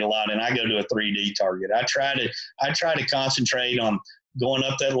block target a lot and I go to a 3D target. I try to concentrate on going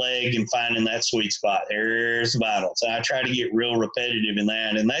up that leg and finding that sweet spot. There's vitals. And I try to get real repetitive in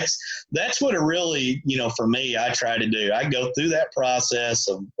that. And that's what it really, for me, I try to do. I go through that process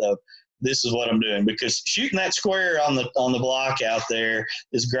of this is what I'm doing, because shooting that square on the block out there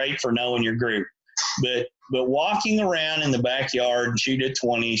is great for knowing your group. But walking around in the backyard and shoot at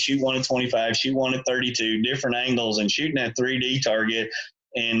 20, shoot one at 25, shoot one at 32, different angles, and shooting that 3D target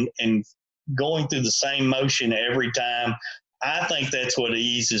and going through the same motion every time, I think that's what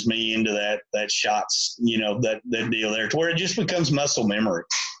eases me into that shots, that deal there, to where it just becomes muscle memory.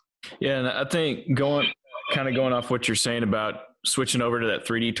 Yeah, and I think going off what you're saying about switching over to that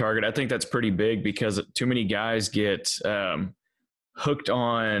 3D target, I think that's pretty big, because too many guys get hooked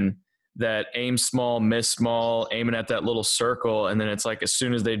on that aim small, miss small, aiming at that little circle, and then it's like as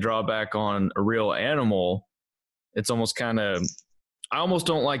soon as they draw back on a real animal, it's almost kind of – I almost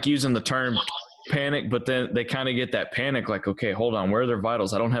don't like using the term panic, but then they kind of get that panic like, okay, hold on, where are their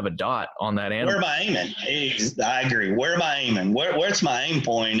vitals? I don't have a dot on that animal. Where am I aiming? I agree. Where am I aiming? Where's my aim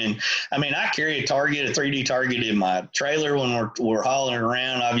point? And I mean, I carry a 3D target in my trailer when we're hauling it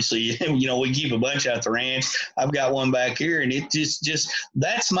around. Obviously, we keep a bunch out the ranch. I've got one back here, and it just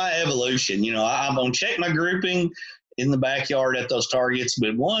that's my evolution. I'm going to check my grouping in the backyard at those targets.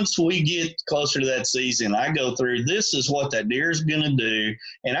 But once we get closer to that season, I go through, this is what that deer is going to do.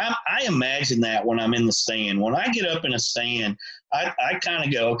 And I imagine that when I'm in the stand. When I get up in a stand, I kind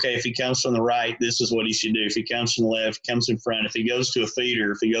of go, okay, if he comes from the right, this is what he should do. If he comes from the left, comes in front. If he goes to a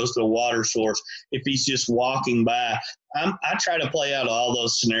feeder, if he goes to a water source, if he's just walking by, I try to play out all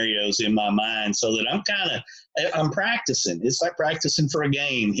those scenarios in my mind so that I'm practicing. It's like practicing for a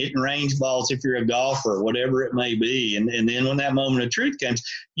game, hitting range balls if you're a golfer, whatever it may be. And then when that moment of truth comes,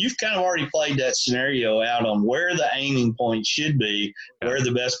 you've kind of already played that scenario out on where the aiming point should be, where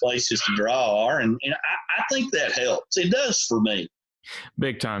the best places to draw are. And I think that helps. It does for me.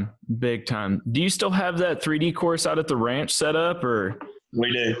 Big time. Do you still have that 3D course out at the ranch set up, or?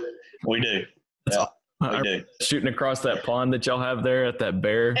 We do. Yeah. Shooting across that pond that y'all have there at that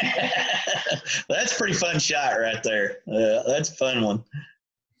bear. That's a pretty fun shot right there. That's a fun one.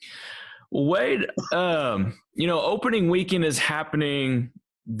 Wade, opening weekend is happening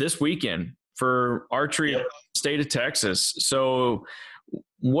this weekend for archery state of Texas. So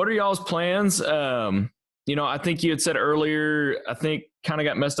what are y'all's plans? I think you had said earlier, I think kind of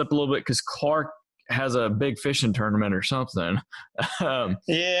got messed up a little bit because Clark has a big fishing tournament or something.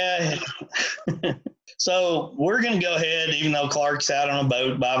 Yeah. So we're going to go ahead, even though Clark's out on a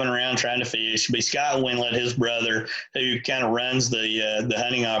boat bobbing around trying to fish. It'll be Scott Winlet, his brother, who kind of runs the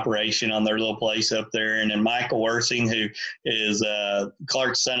hunting operation on their little place up there. And then Michael Wersing, who is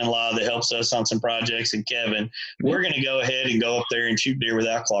Clark's son-in-law that helps us on some projects, and Kevin. We're going to go ahead and go up there and shoot deer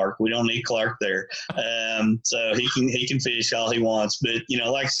without Clark. We don't need Clark there. So he can fish all he wants. But,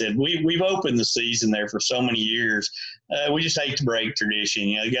 like I said, we've opened the season there for so many years. We just hate to break tradition.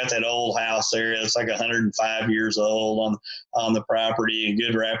 You got that old house there. It's like 105 years old on the property, a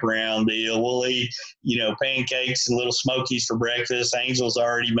good wraparound deal. We'll eat, pancakes and little smokies for breakfast. Angel's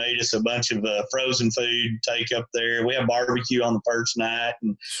already made us a bunch of frozen food to take up there. We have barbecue on the first night.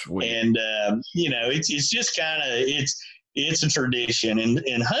 And it's just kind of, it's a tradition,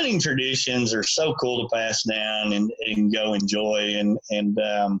 and hunting traditions are so cool to pass down and go enjoy. And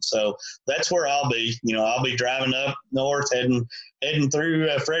so that's where I'll be. I'll be driving up north, heading through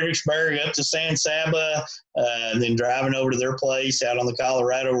Fredericksburg up to San Saba, and then driving over to their place out on the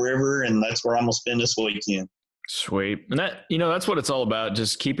Colorado River. And that's where I'm going to spend this weekend. Sweet. And that, that's what it's all about.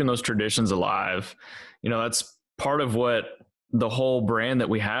 Just keeping those traditions alive. That's part of what the whole brand that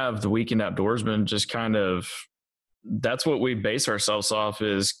we have, the Weekend Outdoorsman, just kind of, that's what we base ourselves off,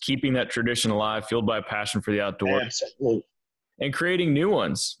 is keeping that tradition alive, fueled by passion for the outdoors. Absolutely. And creating new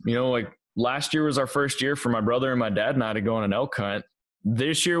ones. Like last year was our first year for my brother and my dad and I to go on an elk hunt.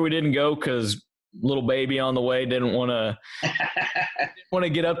 This year we didn't go because little baby on the way didn't want to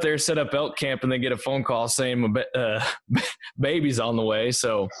get up there, set up elk camp, and then get a phone call saying baby's on the way.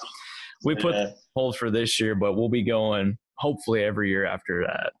 So we put hold for this year, but we'll be going hopefully every year after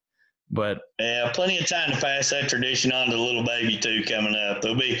that. But yeah, plenty of time to pass that tradition on to the little baby too coming up.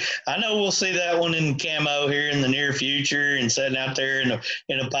 I know we'll see that one in camo here in the near future, and sitting out there in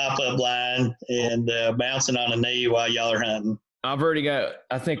a pop-up line and bouncing on a knee while y'all are hunting. I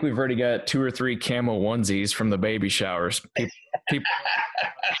think we've already got 2 or 3 camo onesies from the baby showers. People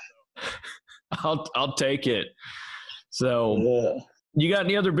I'll take it. So you got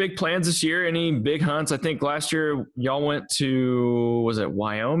any other big plans this year? Any big hunts? I think last year y'all went to, was it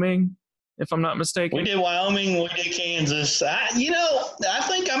Wyoming? if I'm not mistaken. We did Wyoming, we did Kansas. I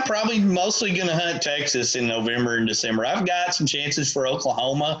think I'm probably mostly going to hunt Texas in November and December. I've got some chances for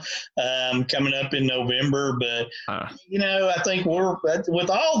Oklahoma coming up in November, but I think we're with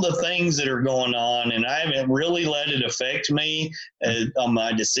all the things that are going on, and I haven't really let it affect me on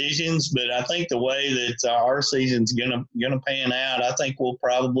my decisions. But I think the way that our season's gonna pan out, I think we'll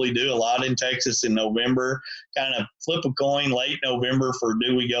probably do a lot in Texas in November. Kind of flip a coin late November for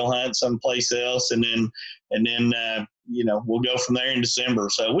do we go hunt someplace else, and then we'll go from there in December.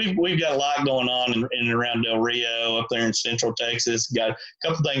 So we've got a lot going on in and around Del Rio, up there in Central Texas. Got a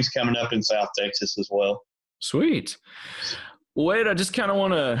couple things coming up in South Texas as well. Sweet. Wade, I just kind of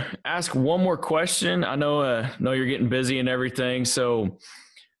want to ask one more question. I know you're getting busy and everything. So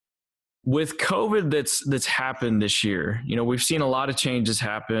with COVID that's happened this year, we've seen a lot of changes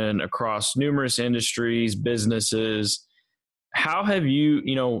happen across numerous industries, businesses. How have you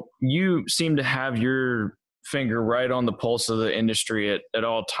seem to have your finger right on the pulse of the industry at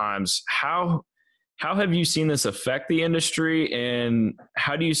all times. How have you seen this affect the industry, and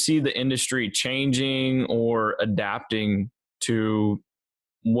how do you see the industry changing or adapting to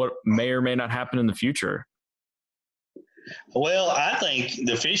what may or may not happen in the future? Well, I think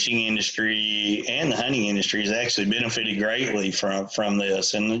the fishing industry and the hunting industry has actually benefited greatly from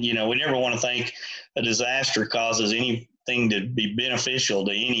this. And, we never want to think a disaster causes anything to be beneficial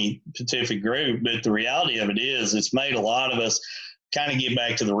to any specific group. But the reality of it is it's made a lot of us kind of get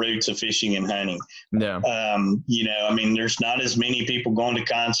back to the roots of fishing and hunting. Yeah. There's not as many people going to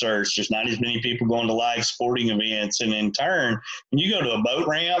concerts. There's not as many people going to live sporting events. And in turn, when you go to a boat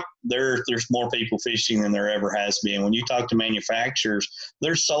ramp, there's more people fishing than there ever has been. When you talk to manufacturers,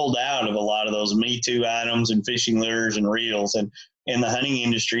 they're sold out of a lot of those Me Too items and fishing lures and reels. And the hunting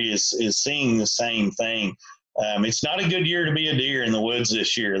industry is seeing the same thing. It's not a good year to be a deer in the woods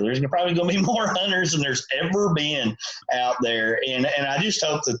this year. There's probably going to be more hunters than there's ever been out there. And I just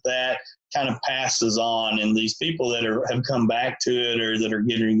hope that kind of passes on, and these people that have come back to it or that are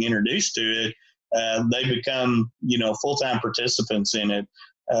getting introduced to it, they become, full-time participants in it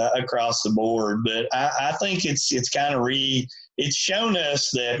across the board. But I think it's kind of it's shown us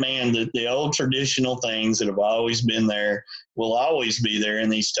that, man, the old traditional things that have always been there will always be there in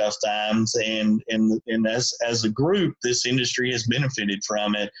these tough times. And as a group, this industry has benefited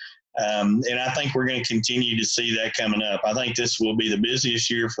from it. And I think we're going to continue to see that coming up. I think this will be the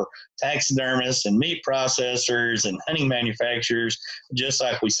busiest year for taxidermists and meat processors and hunting manufacturers, just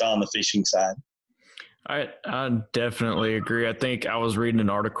like we saw on the fishing side. I definitely agree. I think I was reading an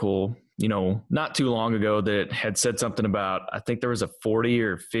article, not too long ago that had said something about, I think there was a 40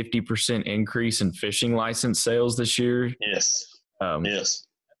 or 50% increase in fishing license sales this year. Yes. Yes.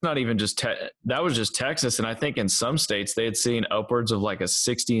 Not even just that was just Texas. And I think in some states they had seen upwards of like a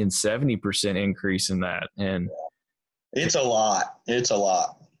 60 and 70% increase in that. And it's a lot.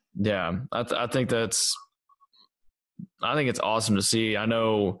 Yeah. I think it's awesome to see. I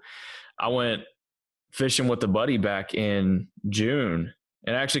know I went fishing with a buddy back in June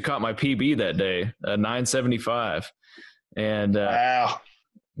and actually caught my PB that day, a 975. And wow.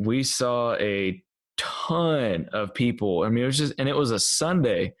 We saw a ton of people. It was a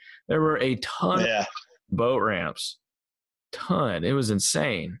Sunday. There were a ton of boat ramps. It was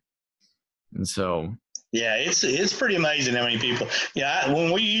insane. And so, yeah, it's pretty amazing how many people. Yeah,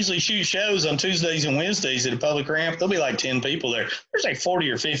 when we usually shoot shows on Tuesdays and Wednesdays at a public ramp, there'll be like 10 people there. There's like 40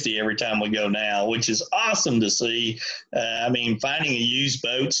 or 50 every time we go now, which is awesome to see. Finding a used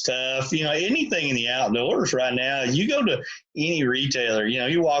boat's tough. Anything in the outdoors right now, you go to any retailer,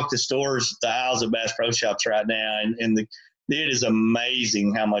 you walk the stores, the aisles at Bass Pro Shops right now, and it is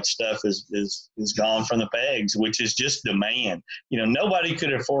amazing how much stuff is gone from the pegs, which is just demand. Nobody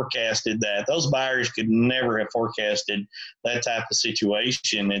could have forecasted that. Those buyers could never have forecasted that type of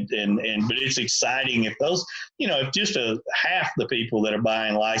situation. But it's exciting if those, if just half the people that are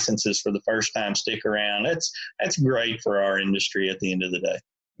buying licenses for the first time stick around. That's great for our industry at the end of the day.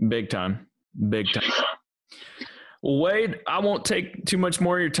 Big time. Well, Wade, I won't take too much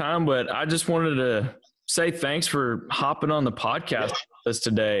more of your time, but I just wanted to say thanks for hopping on the podcast with us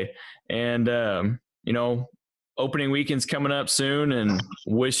today. And, opening weekend's coming up soon, and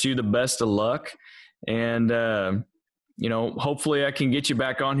wish you the best of luck. And, hopefully I can get you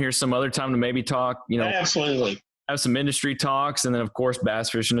back on here some other time to maybe talk, Absolutely. Have some industry talks. And then of course,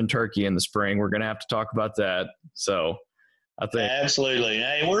 bass fishing in Turkey in the spring. We're going to have to talk about that. So I think absolutely.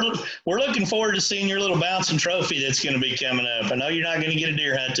 Hey, we're looking forward to seeing your little bouncing trophy that's going to be coming up. I know you're not going to get a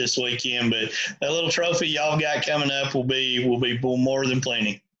deer hunt this weekend, but that little trophy y'all got coming up will be more than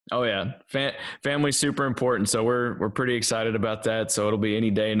plenty. Oh yeah, family's super important, so we're pretty excited about that. So it'll be any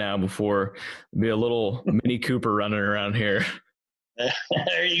day now before be a little Mini Cooper running around here.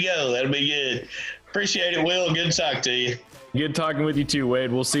 There you go. That'll be good. Appreciate it, Will. Good to talk to you. Good talking with you too,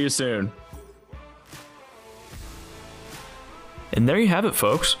 Wade. We'll see you soon. And there you have it,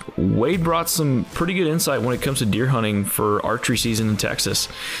 folks. Wade brought some pretty good insight when it comes to deer hunting for archery season in Texas.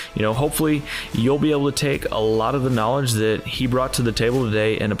 You know, hopefully you'll be able to take a lot of the knowledge that he brought to the table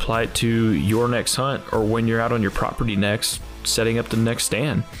today and apply it to your next hunt or when you're out on your property next, setting up the next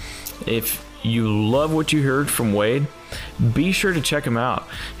stand. If you love what you heard from Wade, be sure to check him out.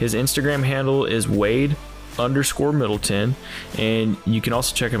 His Instagram handle is Wade_Middleton, and you can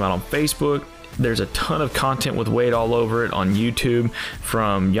also check him out on Facebook. There's a ton of content with Wade all over it on YouTube,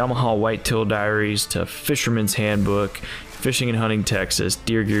 from Yamaha Whitetail Diaries to Fisherman's Handbook, Fishing and Hunting Texas,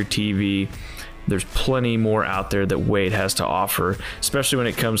 Deer Gear TV. There's plenty more out there that Wade has to offer, especially when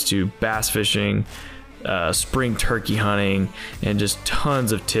it comes to bass fishing, spring turkey hunting, and just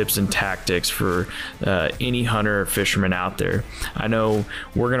tons of tips and tactics for any hunter or fisherman out there. I know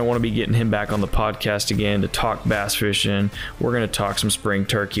we're going to want to be getting him back on the podcast again to talk bass fishing. We're going to talk some spring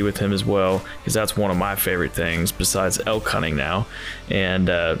turkey with him as well, because that's one of my favorite things besides elk hunting now. And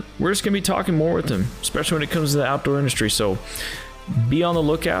we're just going to be talking more with him, especially when it comes to the outdoor industry. So be on the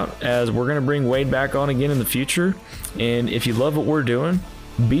lookout, as we're going to bring Wade back on again in the future. And if you love what we're doing,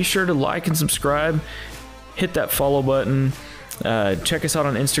 be sure to like and subscribe. Hit that follow button. Check us out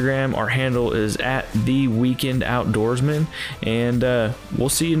on Instagram. Our handle is @TheWeekendOutdoorsman. And we'll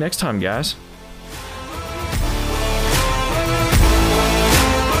see you next time, guys.